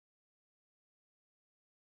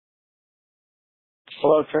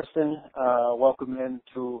Hello, Tristan. Welcome in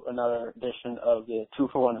to another edition of the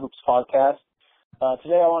 2-for-1 Hoops podcast.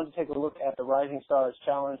 Today I wanted to take a look at the Rising Stars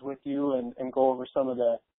Challenge with you and go over some of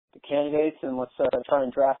the candidates, and let's try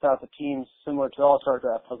and draft out the teams similar to the All-Star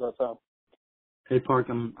draft. How's that sound? Hey, Park,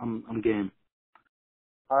 I'm game.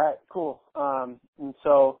 All right, cool. And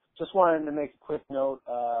so just wanted to make a quick note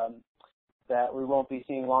that we won't be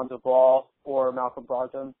seeing Lonzo Ball or Malcolm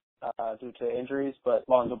Brogdon due to injuries, but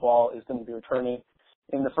Lonzo Ball is going to be returning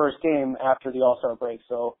in the first game after the All-Star break,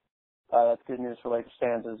 so that's good news for Lakers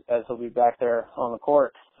fans as he'll be back there on the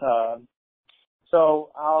court. So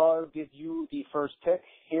I'll give you the first pick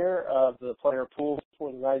here of the player pool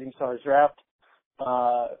for the Rising Stars draft.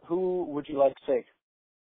 Who would you like to take?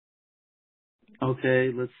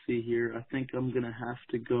 Okay, let's see here. I think I'm going to have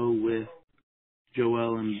to go with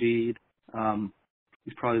Joel Embiid.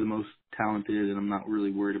 He's probably the most talented, and I'm not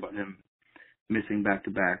really worried about him missing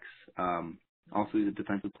back-to-backs. Also, he's a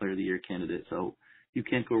Defensive Player of the Year candidate, so you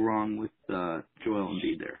can't go wrong with Joel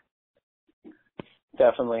Embiid there.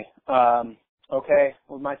 Definitely. Okay,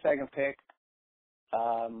 with my second pick,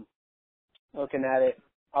 looking at it,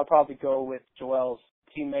 I'll probably go with Joel's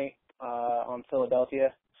teammate on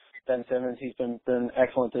Philadelphia, Ben Simmons. He's been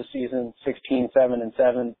excellent this season, 16, 7, and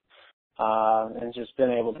 7, and just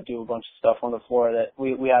been able to do a bunch of stuff on the floor that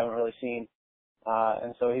we haven't really seen.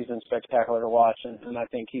 And so he's been spectacular to watch, and I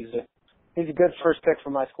think he's a good first pick for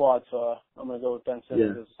my squad, so I'm going to go with Ben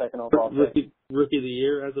Simmons as the second overall pick. Rookie of the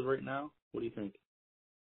Year as of right now? What do you think?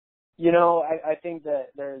 You know, I think that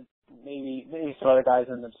there's maybe some other guys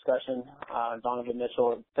in the discussion. Donovan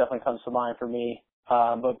Mitchell definitely comes to mind for me.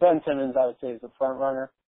 But Ben Simmons, I would say, is the front runner.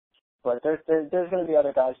 But there's going to be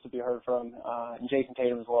other guys to be heard from. And Jayson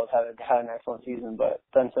Tatum as well has had an excellent season, but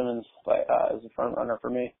Ben Simmons is the front runner for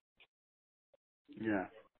me. Yeah,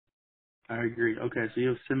 I agree. Okay, so you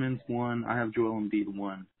have Simmons 1. I have Joel Embiid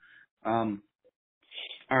 1.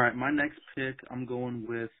 All right, my next pick, I'm going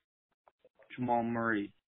with Jamal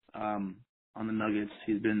Murray on the Nuggets.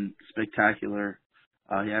 He's been spectacular.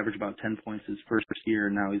 He averaged about 10 points his first year,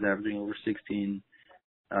 and now he's averaging over 16,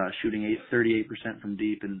 shooting 38% from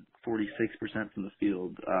deep and 46% from the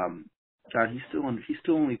field. God, he's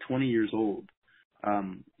still only 20 years old.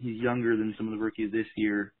 He's younger than some of the rookies this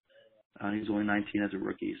year. He's only 19 as a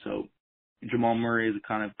rookie. So Jamal Murray is a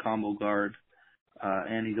kind of combo guard,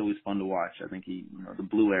 and he's always fun to watch. I think the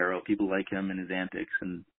blue arrow, people like him and his antics,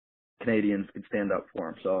 and Canadians could stand up for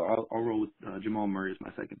him. So I'll roll with Jamal Murray as my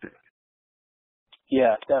second pick.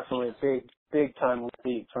 Yeah, definitely a big time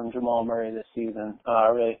leap from Jamal Murray this season.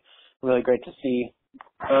 Really great to see.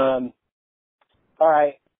 All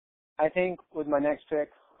right, I think with my next pick,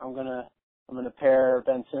 I'm gonna pair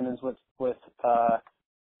Ben Simmons with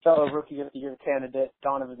fellow Rookie of the Year candidate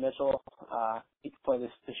Donovan Mitchell. He can play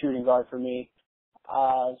the shooting guard for me.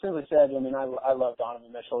 Simply said, I mean, I love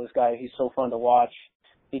Donovan Mitchell. This guy, he's so fun to watch.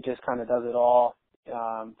 He just kind of does it all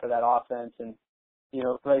for that offense, and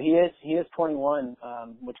but he is 21,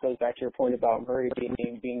 which goes back to your point about Murray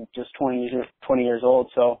being just 20 years old.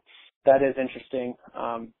 So that is interesting,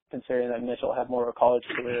 considering that Mitchell had more of a college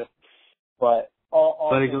career. But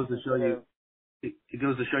it goes to show you. It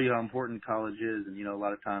goes to show you how important college is, and a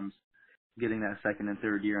lot of times getting that second and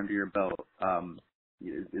third year under your belt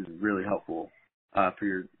is really helpful for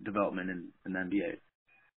your development in the NBA.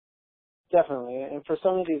 Definitely, and for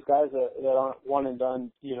some of these guys that aren't one and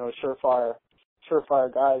done, surefire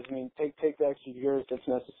guys. I mean, take the extra years that's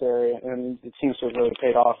necessary, and it seems to have really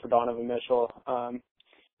paid off for Donovan Mitchell.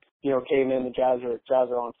 Came in, the Jazz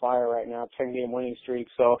are on fire right now, 10-game winning streak.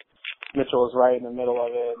 So Mitchell is right in the middle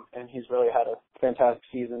of it, and he's really had a fantastic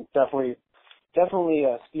season. Definitely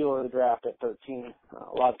a steal of the draft at 13.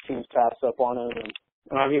 A lot of teams passed up on him,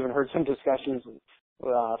 and I've even heard some discussions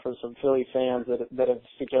from some Philly fans that have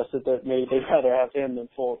suggested that maybe they'd rather have him than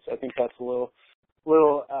Fultz. I think that's a little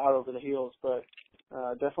out over the heels, but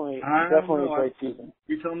definitely a great season.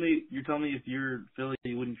 You tell me if you're Philly,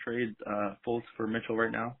 you wouldn't trade Fultz for Mitchell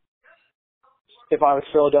right now? If I was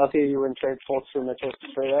Philadelphia, you wouldn't trade Fultz for Mitchell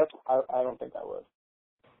straight up? I don't think I would.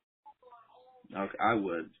 Okay, I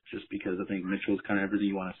would, just because I think Mitchell's kind of everything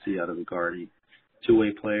you want to see out of a guard. He's a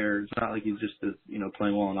two-way player. It's not like he's just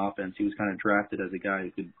playing well on offense. He was kind of drafted as a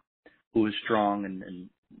guy who was strong and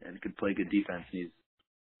could play good defense. And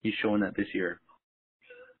he's showing that this year.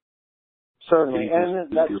 Certainly,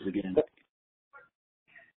 and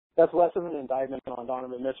that's less of an indictment on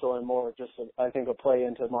Donovan Mitchell and more just, I think, a play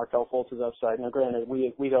into Markelle Fultz's upside. Now, granted,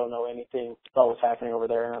 we don't know anything about what's happening over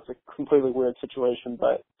there, and that's a completely weird situation.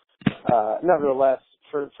 But nevertheless,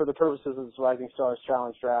 for the purposes of this Rising Stars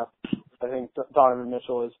Challenge draft, I think Donovan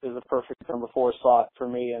Mitchell is a perfect number 4 slot for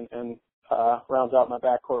me, and rounds out my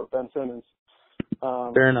backcourt with Ben Simmons.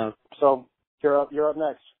 Fair enough. So you're up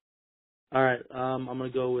next. All right. I'm gonna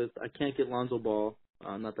go with. I can't get Lonzo Ball.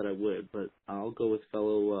 Not that I would, but I'll go with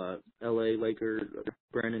fellow L.A. Laker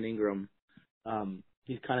Brandon Ingram.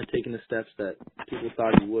 He's kind of taking the steps that people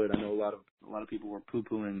thought he would. I know a lot of people were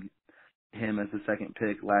poo-pooing him as the second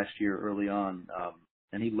pick last year early on,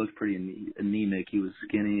 and he looked pretty anemic. He was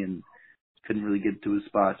skinny and couldn't really get to his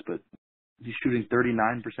spots, but he's shooting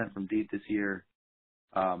 39% from deep this year,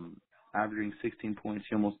 averaging 16 points.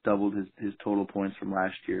 He almost doubled his total points from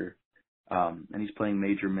last year. And he's playing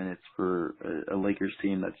major minutes for a Lakers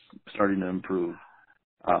team that's starting to improve.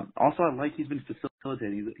 Also, I like he's been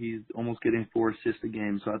facilitating. He's almost getting 4 assists a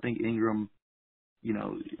game. So I think Ingram,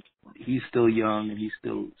 he's still young and he's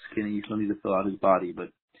still skinny. He still needs to fill out his body. But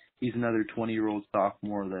he's another 20-year-old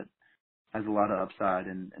sophomore that has a lot of upside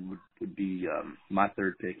and would be my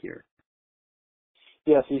third pick here.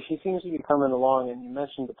 Yes, he seems to be coming along. And you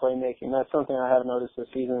mentioned the playmaking. That's something I have noticed this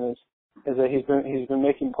season is that he's been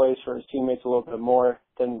making plays for his teammates a little bit more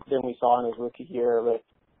than we saw in his rookie year. But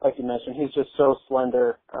like you mentioned, he's just so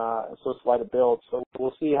slender, so slight of build. So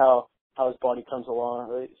we'll see how his body comes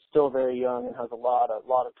along. He's still very young and has a lot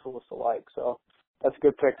of tools to like. So that's a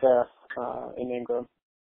good pick there in Ingram.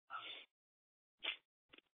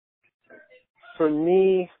 For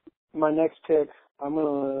me, my next pick, I'm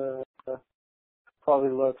gonna probably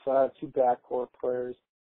look. So I have 2 backcourt players.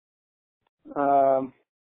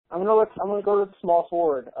 I'm gonna go to the small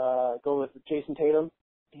forward. Go with Jayson Tatum.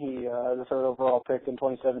 He the 3rd overall pick in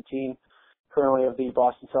 2017, currently of the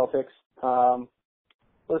Boston Celtics.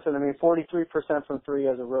 Listen, I mean, 43% from 3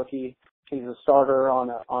 as a rookie. He's a starter on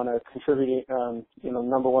a contributing,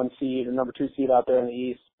 number 1 seed or number 2 seed out there in the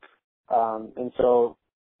East. And so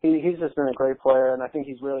he's just been a great player, and I think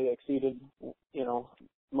he's really exceeded,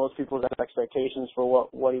 most people's expectations for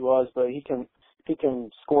what he was. But he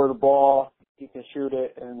can score the ball. He can shoot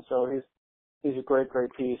it, and so he's a great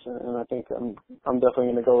piece, and I think I'm definitely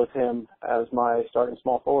going to go with him as my starting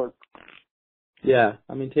small forward. Yeah,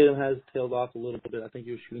 I mean Tatum has tailed off a little bit. I think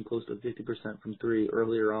he was shooting close to 50% from 3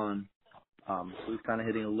 earlier on, so he's kind of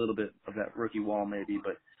hitting a little bit of that rookie wall maybe,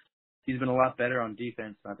 but he's been a lot better on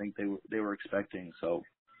defense than I think they were expecting. So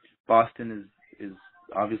Boston is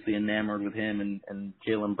obviously enamored with him and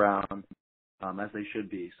Jaylen Brown, as they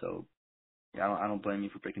should be. So yeah, I don't blame you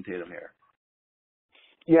for picking Tatum here.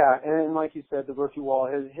 Yeah, and like you said, the rookie wall,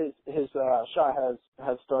 his shot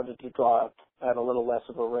has started to drop at a little less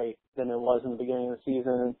of a rate than it was in the beginning of the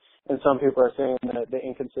season, and some people are saying that the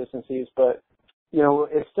inconsistencies, but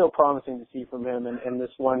it's still promising to see from him. And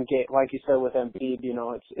this one game, like you said with Embiid,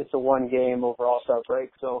 it's a 1 game over All-Star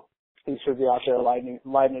break, so he should be out there lighting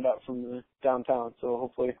it up from the downtown. So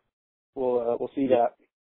hopefully we'll see that.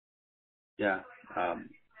 Yeah,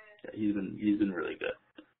 he's been really good.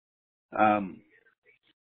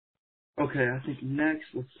 Okay, I think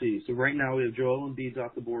next, let's see. So right now we have Joel Embiid's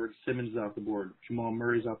off the board, Simmons is off the board, Jamal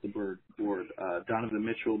Murray's off the board, Donovan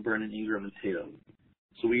Mitchell, Brandon Ingram, and Tatum.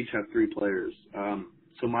 So we each have 3 players.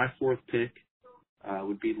 So my 4th pick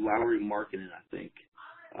would be Lauri Markkanen, I think.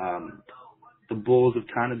 The Bulls have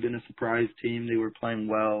kind of been a surprise team. They were playing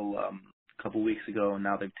well a couple weeks ago, and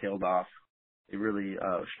now they've tailed off. They really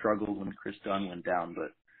struggled when Chris Dunn went down,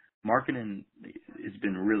 but Markkanen has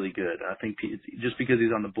been really good. I think just because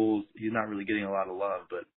he's on the Bulls, he's not really getting a lot of love,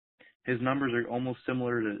 but his numbers are almost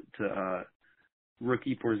similar to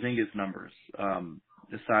rookie Porzingis numbers.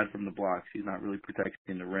 Aside from the blocks, he's not really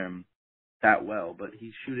protecting the rim that well, but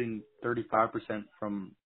he's shooting 35%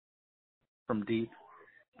 from deep,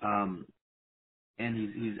 and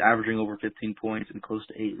he's averaging over 15 points and close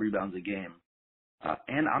to 8 rebounds a game.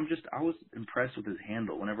 And I was impressed with his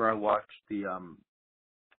handle. Whenever I watch the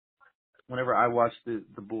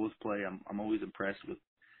Bulls play, I'm always impressed with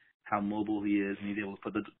how mobile he is, and he's able to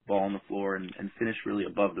put the ball on the floor and finish really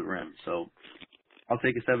above the rim. So I'll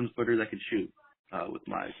take a 7-footer that can shoot with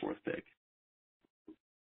my 4th pick.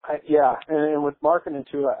 And with Markkanen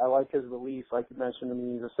too, I like his release, like you mentioned. I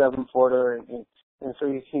mean, he's a 7-footer, and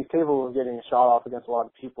so he's capable of getting a shot off against a lot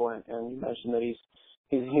of people. And you mentioned that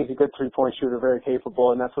he's a good 3-point shooter, very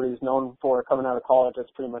capable, and that's what he's known for coming out of college.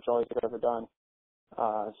 That's pretty much all he's ever done.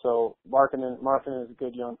 So Markkanen is a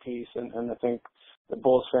good young piece, and I think the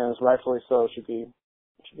Bulls fans, rightfully so, should be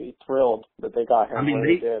thrilled that they got him. I mean,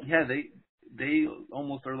 they did. Yeah, they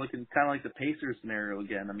almost are looking kind of like the Pacers scenario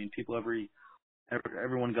again. I mean,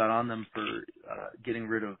 everyone got on them for getting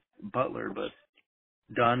rid of Butler, but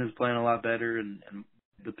Dunn is playing a lot better, and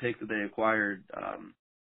the pick that they acquired,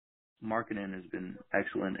 Markkanen has been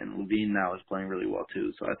excellent, and Levine now is playing really well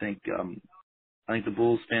too. So I think the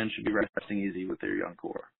Bulls fans should be resting easy with their young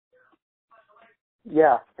core.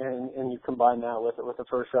 Yeah, and you combine that with a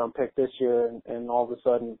first round pick this year, and all of a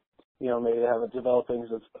sudden, maybe they have a developing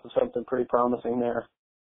of something pretty promising there.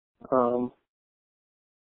 All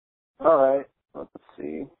right, let's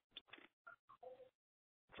see.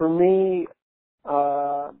 For me,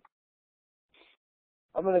 I'm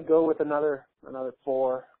going to go with another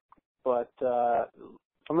 4, but I'm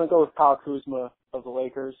going to go with Kyle Kuzma of the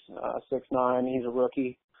Lakers, 6'9". He's a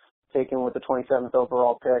rookie, taken with the 27th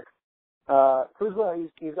overall pick. Kuzma,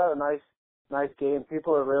 he's got a nice game.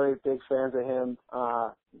 People are really big fans of him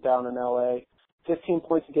down in LA. 15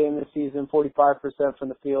 points a game this season, 45% from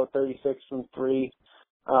the field, 36 from 3.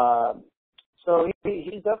 So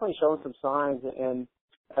he's definitely shown some signs, and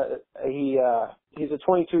he's a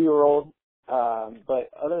 22-year-old. But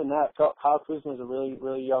other than that, Kyle Kuzma is a really,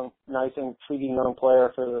 really young, nice, intriguing young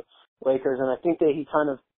player for the Lakers, and I think that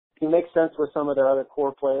he makes sense with some of their other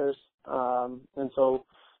core players. And so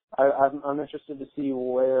I'm interested to see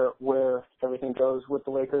where everything goes with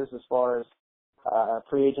the Lakers as far as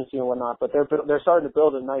free agency and whatnot. But they're starting to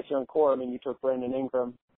build a nice young core. I mean, you took Brandon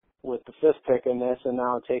Ingram with the 5th pick in this, and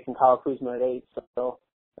now taking Kyle Kuzma at 8. So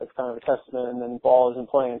that's kind of a testament. And then Ball isn't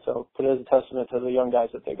playing, so it is a testament to the young guys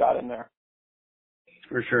that they got in there.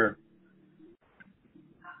 For sure.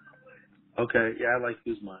 Okay, yeah, I like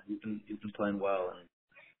Kuzma. He's been playing well, and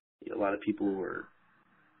a lot of people were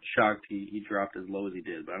shocked he dropped as low as he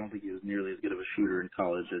did, but I don't think he was nearly as good of a shooter in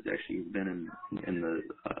college as actually he's been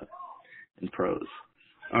in pros.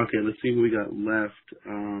 Okay, let's see who we got left.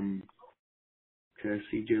 Okay, I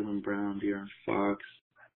see Jaylen Brown, De'Aaron Fox.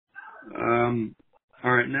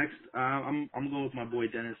 All right, next, I'm going with my boy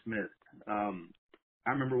Dennis Smith. I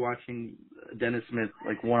remember watching Dennis Smith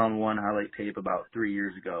like one-on-one highlight tape about 3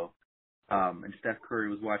 years ago, and Steph Curry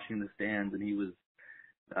was watching in the stands, and he was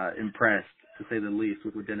impressed, to say the least,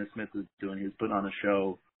 with what Dennis Smith was doing. He was putting on a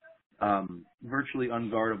show, virtually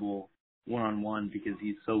unguardable one-on-one because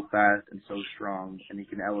he's so fast and so strong, and he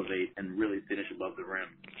can elevate and really finish above the rim.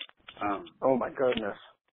 Oh my goodness!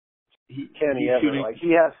 He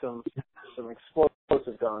has some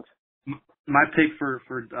explosive dunks. My pick for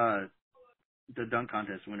the dunk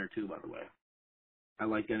contest winner too, by the way. I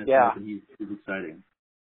like Dennis Smith, and he's exciting.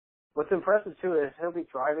 What's impressive too is he'll be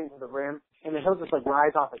driving to the rim, and then he'll just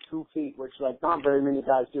rise off of 2 feet, which not very many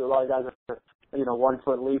guys do. A lot of guys are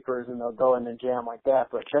 1-foot leapers, and they'll go in and jam like that.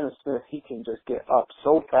 But Dennis Smith, he can just get up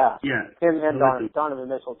so fast. Yeah. Him and Donovan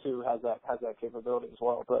Mitchell too has that capability as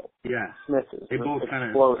well. But yeah, Smith is they both kind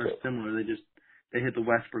of are similar. They hit the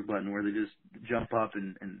Westbrook button where they just jump up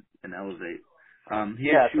and elevate.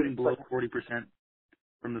 He's shooting below 40%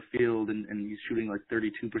 from the field, and he's shooting like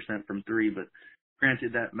 32% from 3. But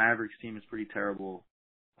granted, that Mavericks team is pretty terrible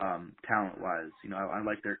talent-wise. I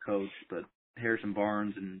like their coach, but Harrison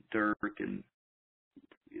Barnes and Dirk and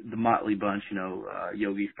the Motley bunch,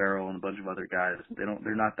 Yogi Ferrell and a bunch of other guys,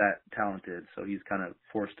 they're not that talented, so he's kind of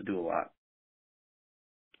forced to do a lot.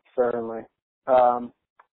 Certainly.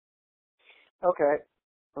 Okay,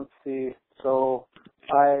 let's see. So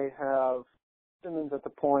I have Simmons at the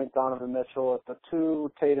point, Donovan Mitchell at the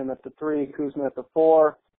 2, Tatum at the 3, Kuzma at the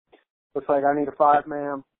 4. Looks like I need a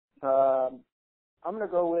 5-man. I'm going to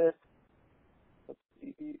go with, let's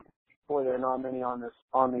see, boy, there are not many on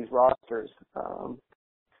these rosters.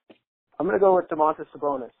 I'm going to go with Domantas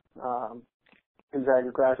Sabonis.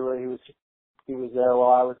 Gonzaga graduate. He was there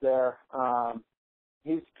while I was there.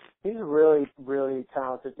 He's a really, really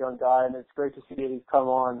talented young guy, and it's great to see that he's come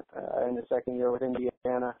on in his second year with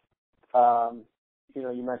Indiana.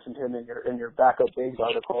 You mentioned him in your backup bigs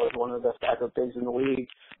article as one of the best backup bigs in the league.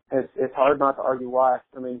 It's hard not to argue why.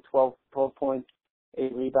 I mean, 12 points,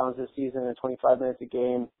 8 rebounds this season, and 25 minutes a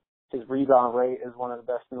game. His rebound rate is one of the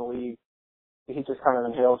best in the league. He just kind of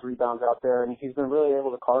inhales rebounds out there, and he's been really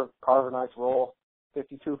able to carve a nice role,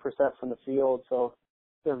 52% from the field. So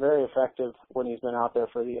they're very effective when he's been out there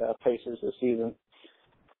for the Pacers this season.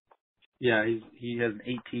 Yeah, he has an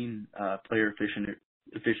 18 player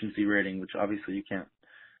efficiency rating, which obviously you can't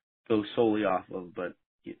go solely off of, but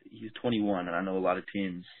he's 21, and I know a lot of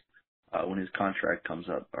teams, when his contract comes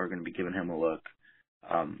up, are going to be giving him a look.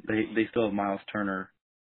 They still have Miles Turner,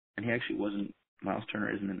 and Miles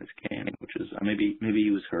Turner isn't in this game, which is maybe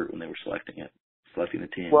he was hurt when they were selecting the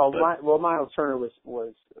team. Well, Miles Turner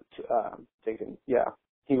was taken. Yeah,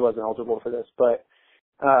 he wasn't eligible for this, but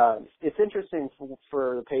it's interesting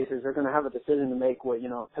for the Pacers. They're going to have a decision to make,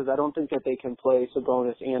 because I don't think that they can play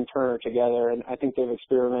Sabonis and Turner together, and I think they've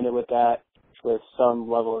experimented with that with some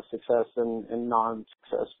level of success and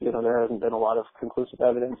non-success. There hasn't been a lot of conclusive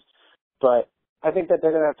evidence, but I think that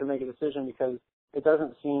they're going to have to make a decision because it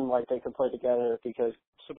doesn't seem like they can play together because